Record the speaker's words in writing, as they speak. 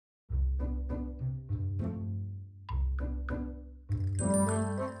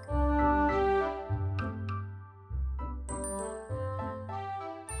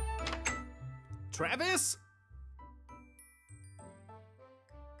Travis?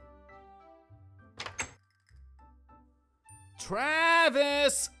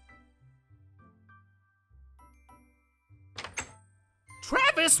 Travis!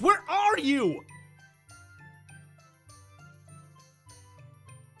 Travis, where are you?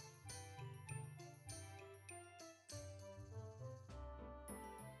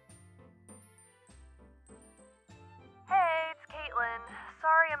 Hey, it's Katelyn.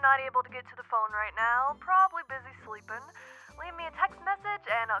 Sorry I'm not able to get to the phone right now. Probably busy sleeping. Leave me a text message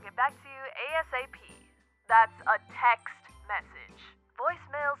and I'll get back to you ASAP. That's a text message.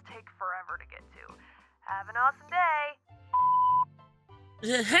 Voicemails take forever to get to. Have an awesome day.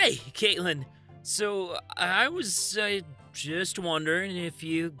 Hey, Katelyn. So, I was just wondering if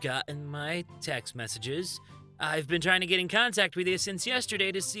you gotten my text messages. I've been trying to get in contact with you since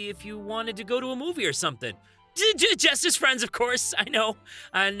yesterday to see if you wanted to go to a movie or something. Just as friends, of course. I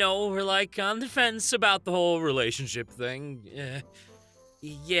know, we're like on the fence about the whole relationship thing.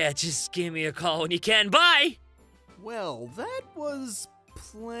 Yeah, just give me a call when you can. Bye! Well, that was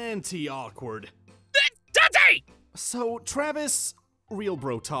plenty awkward. Dante! So, Travis, real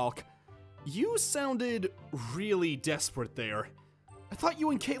bro talk. You sounded really desperate there. I thought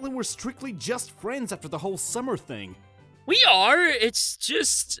you and Katelyn were strictly just friends after the whole summer thing. We are. It's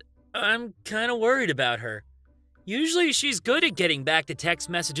just, I'm kind of worried about her. Usually she's good at getting back to text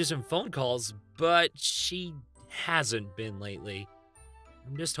messages and phone calls, but she hasn't been lately.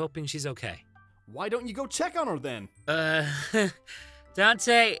 I'm just hoping she's okay. Why don't you go check on her then?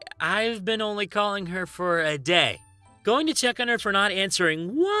 Dante, I've been only calling her for a day. Going to check on her for not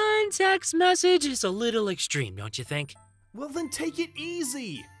answering one text message is a little extreme, don't you think? Well, then take it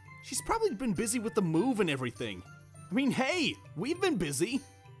easy. She's probably been busy with the move and everything. I mean, hey, we've been busy.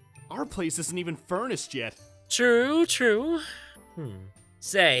 Our place isn't even furnished yet. True.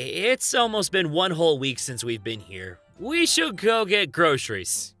 Say, it's almost been one whole week since we've been here. We should go get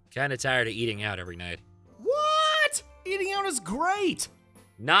groceries. Kinda tired of eating out every night. What? Eating out is great.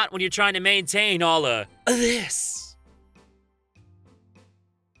 Not when you're trying to maintain all of this.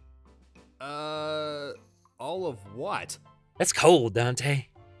 All of what? That's cold, Dante.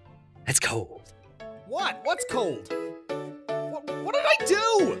 That's cold. What? What's cold? What did I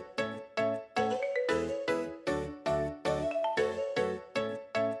do?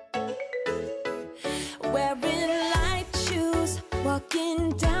 Wearing light shoes, walking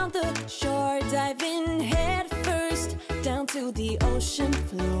down the shore, diving head first down to the ocean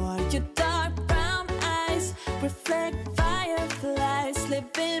floor. Your dark brown eyes reflect fireflies,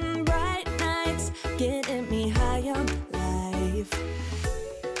 living bright nights, getting me high on life.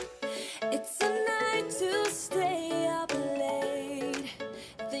 It's a night to stay up late.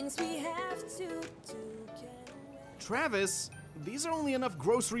 Things we have to do can wait. Travis, these are only enough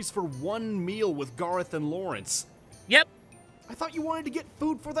groceries for one meal with Gareth and Lawrence. Yep. I thought you wanted to get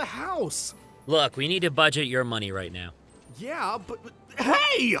food for the house. Look, we need to budget your money right now. Yeah, but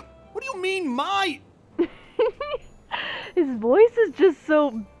hey! What do you mean my... His voice is just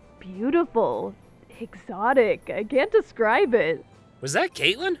so beautiful, exotic. I can't describe it. Was that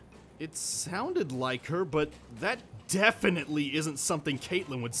Katelyn? It sounded like her, but that definitely isn't something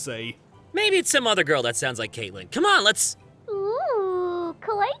Katelyn would say. Maybe it's some other girl that sounds like Katelyn. Come on, let's... Ooh,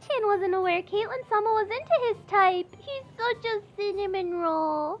 Kawaii-chan wasn't aware Katelyn-sama was into his type. He's such a cinnamon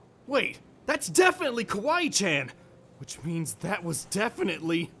roll. Wait, that's definitely Kawaii-chan, which means that was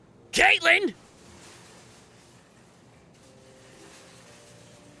definitely... Katelyn!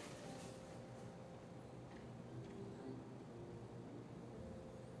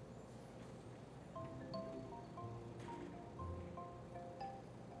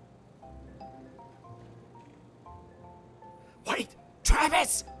 Wait,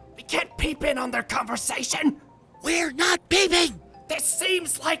 Travis! We can't peep in on their conversation! We're not peeping! This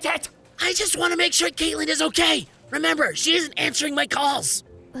seems like it! I just want to make sure Katelyn is okay. Remember, she isn't answering my calls.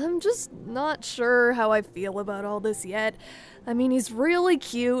 I'm just not sure how I feel about all this yet. I mean, he's really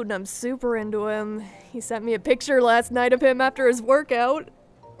cute and I'm super into him. He sent me a picture last night of him after his workout.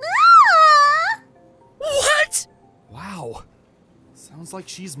 Ah! What? Wow. Sounds like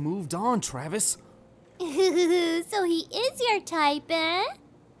she's moved on, Travis. So he is your type, eh?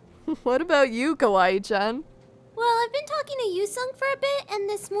 What about you, Kawaii-chan? Well, I've been talking to Yusung for a bit, and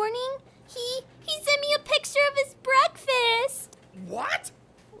this morning, he sent me a picture of his breakfast. What?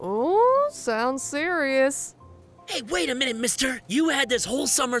 Oh, sounds serious. Hey, wait a minute, mister. You had this whole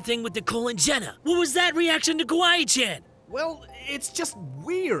summer thing with Nicole and Jenna. What was that reaction to Kawaii-chan? Well, it's just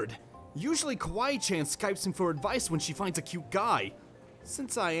weird. Usually Kawaii-chan Skypes him for advice when she finds a cute guy.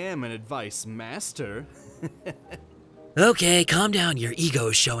 Since I am an advice master. Okay, calm down. Your ego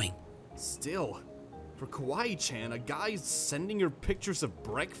is showing. Still, For Kawaii-chan, a guy sending her pictures of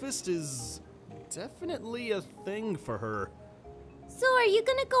breakfast is definitely a thing for her. So are you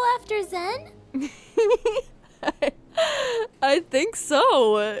gonna go after Zen? I think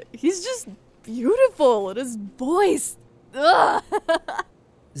so. He's just beautiful, and his voice. Ugh.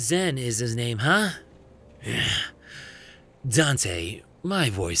 Zen is his name, huh? Dante, my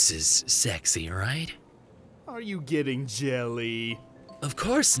voice is sexy, right? Are you getting jelly? Of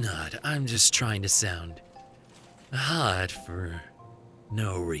course not. I'm just trying to sound hot for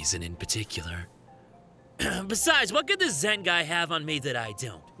no reason in particular. Besides, what could this Zen guy have on me that I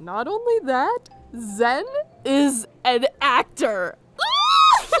don't? Not only that, Zen is an actor.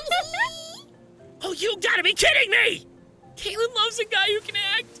 Oh, you gotta be kidding me! Katelyn loves a guy who can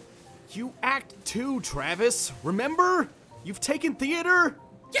act. You act too, Travis. Remember? You've taken theater?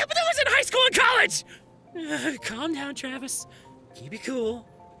 Yeah, but that was in high school and college! Calm down, Travis. Keep it cool.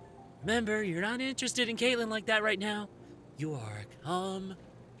 Remember, you're not interested in Katelyn like that right now. You are a calm,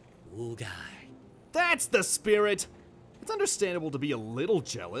 cool guy. That's the spirit! It's understandable to be a little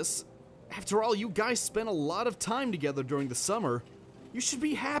jealous. After all, you guys spent a lot of time together during the summer. You should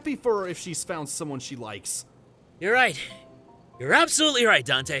be happy for her if she's found someone she likes. You're right. You're absolutely right,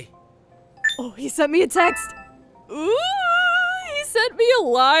 Dante. Oh, he sent me a text. Ooh, he sent me a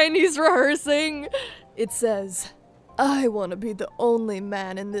line he's rehearsing. It says, I want to be the only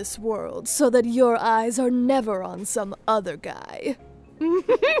man in this world so that your eyes are never on some other guy.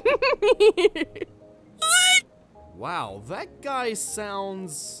 What? Wow, that guy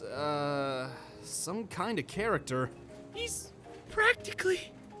sounds, some kind of character. He's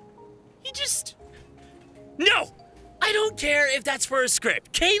practically... He just... No! I don't care if that's for a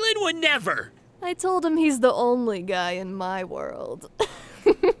script. Katelyn would never! I told him he's the only guy in my world.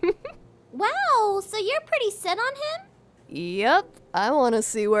 Wow, so you're pretty set on him? Yep, I want to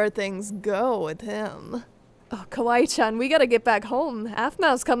see where things go with him. Oh, Kawaii-chan, we gotta get back home.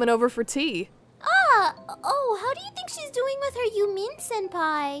 Aphmau's coming over for tea. How do you think she's doing with her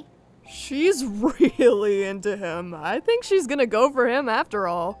Yumin-senpai? She's really into him. I think she's gonna go for him after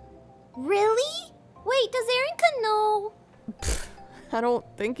all. Really? Wait, does Aaron know? I don't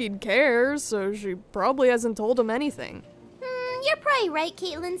think he'd care, so she probably hasn't told him anything. You're probably right,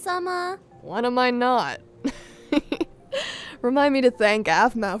 Katelyn-sama. When am I not? Remind me to thank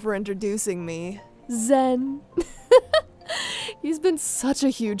Aphmau for introducing me. Zen. He's been such a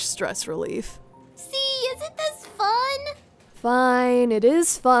huge stress relief. See, isn't this fun? Fine, it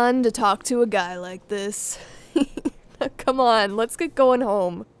is fun to talk to a guy like this. Come on, let's get going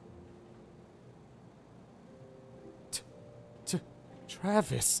home.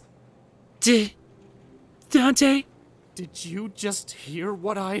 Travis, Dante? did you just hear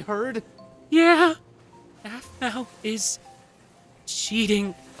what I heard? Yeah. Aphmau is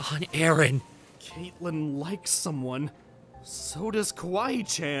cheating on Aaron. Katelyn likes someone. So does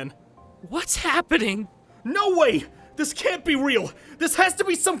Kawaii-chan. What's happening? No way! This can't be real! This has to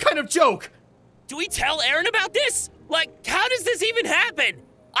be some kind of joke! Do we tell Aaron about this? Like, how does this even happen?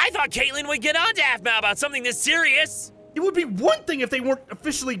 I thought Katelyn would get on to Aphmau about something this serious. It would be one thing if they weren't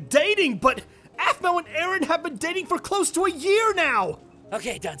officially dating, but Aphmau and Aaron have been dating for close to a year now!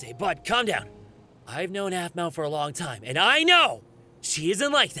 Okay, Dante, bud, calm down. I've known Aphmau for a long time, and I know she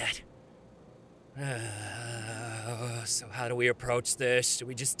isn't like that. So how do we approach this? Should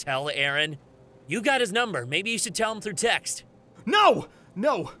we just tell Aaron? You got his number. Maybe you should tell him through text. No!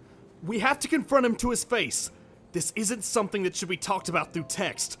 No! We have to confront him to his face. This isn't something that should be talked about through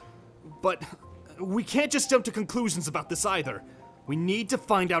text. But we can't just jump to conclusions about this either. We need to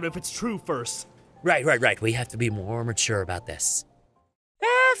find out if it's true first. Right. We have to be more mature about this.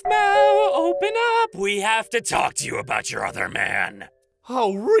 Aphmau, open up. We have to talk to you about your other man.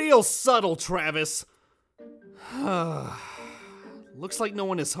 Oh, real subtle, Travis. Looks like no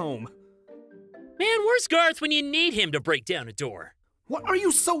one is home. Man, where's Garth when you need him to break down a door? What are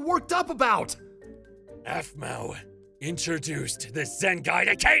you so worked up about? Aphmau introduced the Zen guy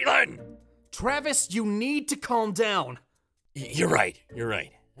to Katelyn. Travis, you need to calm down. You're right.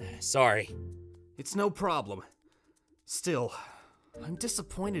 Sorry. It's no problem. Still, I'm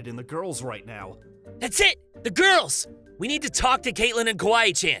disappointed in the girls right now. That's it! The girls! We need to talk to Katelyn and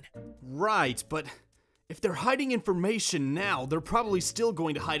Kawaii-chan. Right, but if they're hiding information now, they're probably still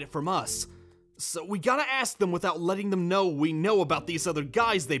going to hide it from us. So we gotta ask them without letting them know we know about these other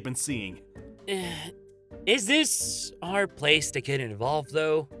guys they've been seeing. Is this our place to get involved,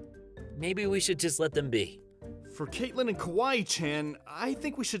 though? Maybe we should just let them be. For Katelyn and Kawaii-chan, I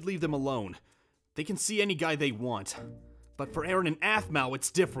think we should leave them alone. They can see any guy they want. But for Aaron and Aphmau, it's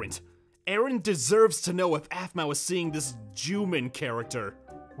different. Aaron deserves to know if Aphmau is seeing this Juman character.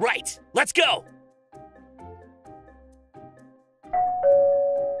 Right, let's go!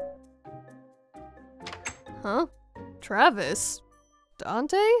 Huh? Travis?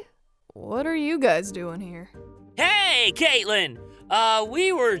 Dante? What are you guys doing here? Hey, Katelyn!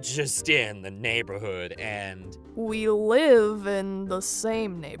 We were just in the neighborhood and... We live in the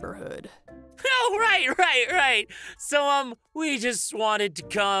same neighborhood. Oh, right. So, we just wanted to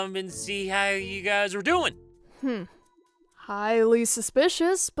come and see how you guys were doing. Highly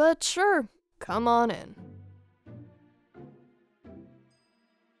suspicious, but sure. Come on in.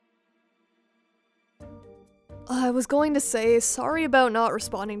 I was going to say, sorry about not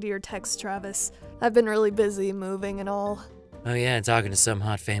responding to your text, Travis. I've been really busy moving and all. Oh yeah, talking to some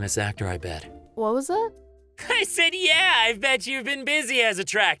hot famous actor, I bet. What was that? I said yeah, I bet you've been busy as a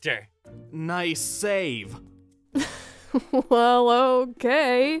tractor. Nice save. Well,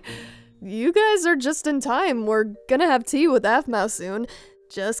 okay. You guys are just in time. We're gonna have tea with Aphmau soon.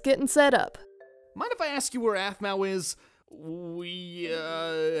 Just getting set up. Mind if I ask you where Aphmau is? We,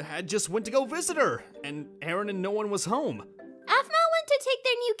 had just went to go visit her, and Aaron and no one was home. Aphmau went to take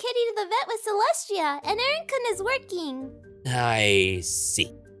their new kitty to the vet with Celestia, and Aaron is working. I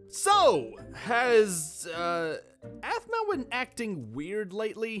see. So, has, Aphmau been acting weird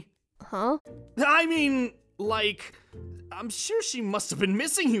lately? Huh? I mean, like, I'm sure she must have been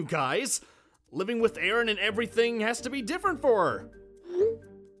missing you guys. Living with Aaron and everything has to be different for her.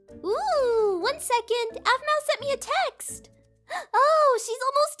 Ooh, 1 second. Aphmau sent me a text. Oh, she's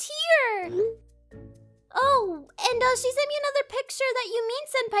almost here. Oh, and she sent me another picture that you mean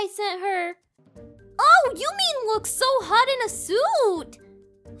Senpai sent her. Oh, you mean looks so hot in a suit.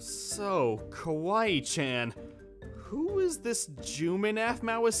 So, Kawaii-chan, who is this Jumin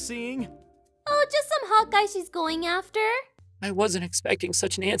Aphmau is seeing? Oh, just some hot guy she's going after. I wasn't expecting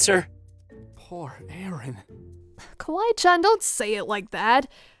such an answer. Poor Aaron. Kawaii-chan, don't say it like that.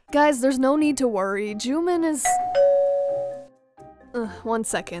 Guys, there's no need to worry. Jumin is... 1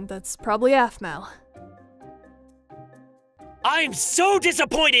 second, that's probably Aphmau. I'm so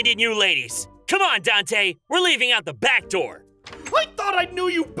disappointed in you ladies. Come on, Dante, we're leaving out the back door. I thought I knew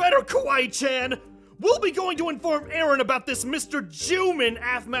you better, Kawaii-chan! We'll be going to inform Aaron about this Mr. Jumin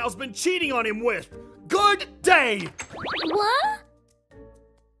Aphmau's been cheating on him with. Good day! What?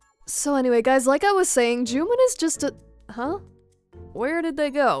 So anyway, guys, like I was saying, Jumin is just a... Huh? Where did they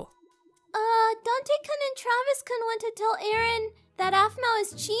go? Dante and Travis went to tell Aaron that Aphmau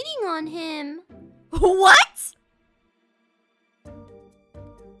is cheating on him. What?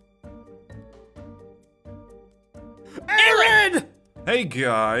 Aaron! Hey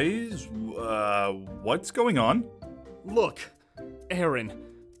guys, what's going on? Look, Aaron,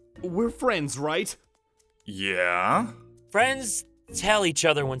 we're friends, right? Yeah? Friends tell each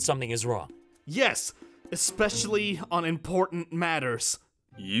other when something is wrong. Yes, especially on important matters.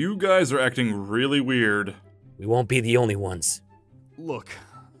 You guys are acting really weird. We won't be the only ones. Look,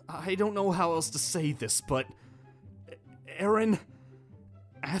 I don't know how else to say this, but... Aaron,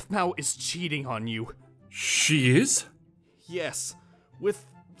 Aphmau is cheating on you. She is? Yes, with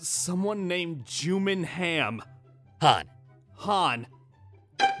someone named Jumin Ham. Han.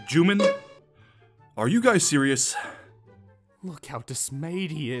 Jumin? Are you guys serious? Look how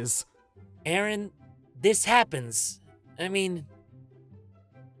dismayed he is. Aaron, this happens. I mean...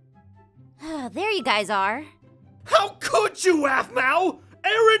 There you guys are. How could you, Aphmau?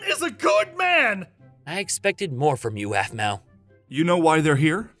 Aaron is a good man! I expected more from you, Aphmau. You know why they're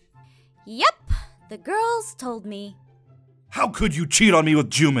here? Yep, the girls told me. How could you cheat on me with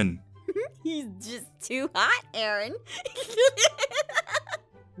Jumin? He's just too hot, Aaron.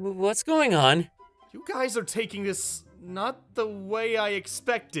 What's going on? You guys are taking this not the way I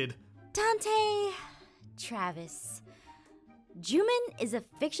expected. Dante, Travis, Jumin is a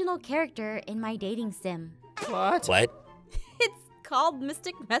fictional character in my dating sim. What? It's called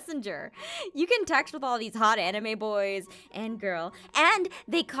Mystic Messenger. You can text with all these hot anime boys and girl, and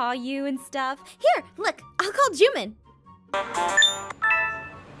they call you and stuff. Here, look, I'll call Jumin.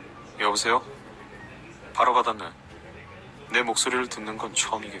 여보세요? 바로 받았네. 내 목소리를 듣는 건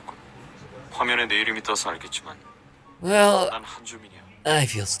처음이겠군. 화면에 내 이름이 떠서 알겠지만 Well, 난 한주민이야. I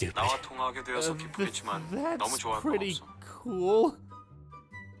feel stupid. 나와 통화하게 되어서 기쁘겠지만 너무 That's 좋아할 건 pretty 없어. cool.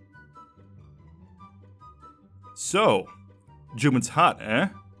 So, Jumin's hot, eh?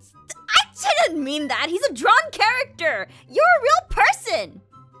 I didn't mean that. He's a drawn character. You're a real person.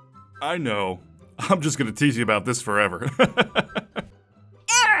 I know. I'm just gonna tease you about this forever.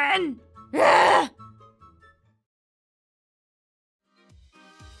 Aaron! Ugh.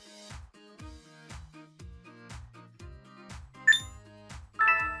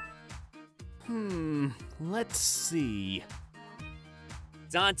 Let's see.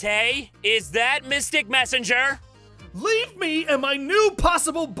 Dante, is that Mystic Messenger? Leave me and my new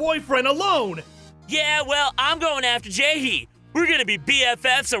possible boyfriend alone! Yeah, well, I'm going after Jahi. We're gonna be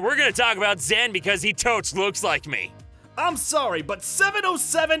BFFs, so we're gonna talk about Zen because he totes looks like me. I'm sorry, but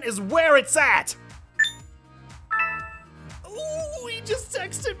 707 is where it's at! Ooh, he just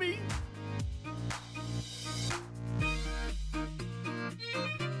texted me.